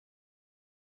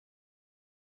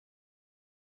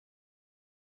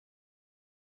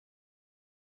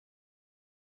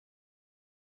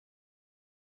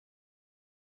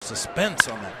suspense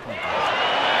on that point.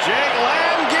 Jake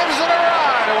Lamb gives it a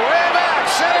ride, way back,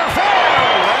 center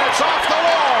field, and it's off the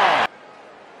wall.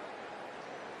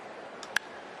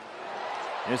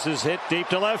 This is hit deep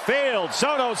to left field.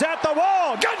 Soto's at the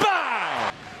wall.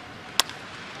 Goodbye.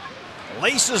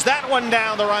 Laces that one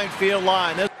down the right field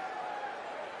line.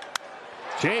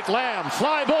 Jake Lamb,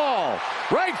 fly ball,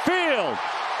 right field.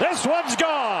 This one's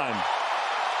gone.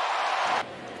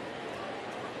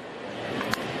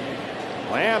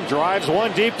 Lamb drives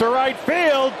one deep to right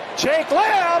field. Jake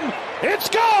Lamb, it's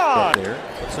gone. There,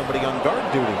 put somebody on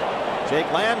guard duty. Jake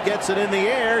Lamb gets it in the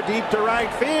air, deep to right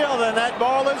field, and that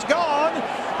ball is gone.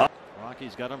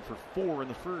 Rocky's got him for 4 in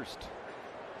the first.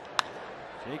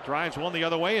 Jake drives one the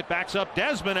other way. It backs up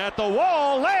Desmond at the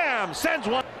wall. Lamb sends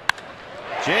one.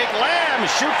 Jake Lamb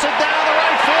shoots it down the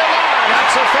right field line.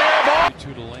 That's a fair ball.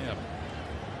 2 to Lamb.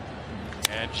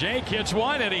 And Jake hits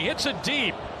one, and he hits it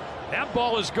deep. That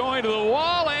ball is going to the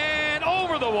wall and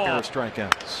over the wall.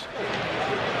 Strikeouts.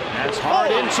 That's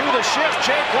hard into the shift.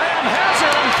 Jake Lamb has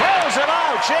it and throws it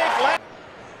out. Jake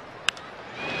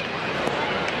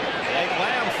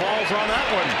Lamb falls on that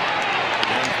one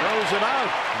and throws it out.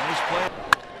 Nice play.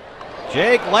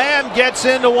 Jake Lamb gets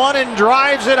into one and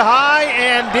drives it high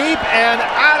and deep and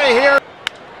out of here.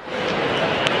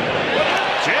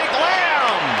 Jake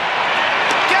Lamb,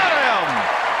 get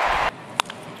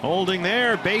him! Holding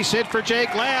there, base hit for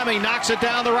Jake Lamb. He knocks it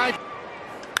down the right.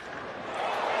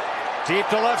 Deep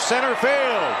to left center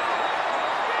field.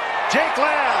 Jake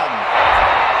Lamb.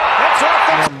 That's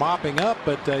off the mopping up,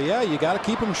 but yeah, you got to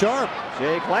keep him sharp.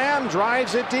 Jake Lamb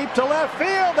drives it deep to left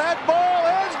field. That ball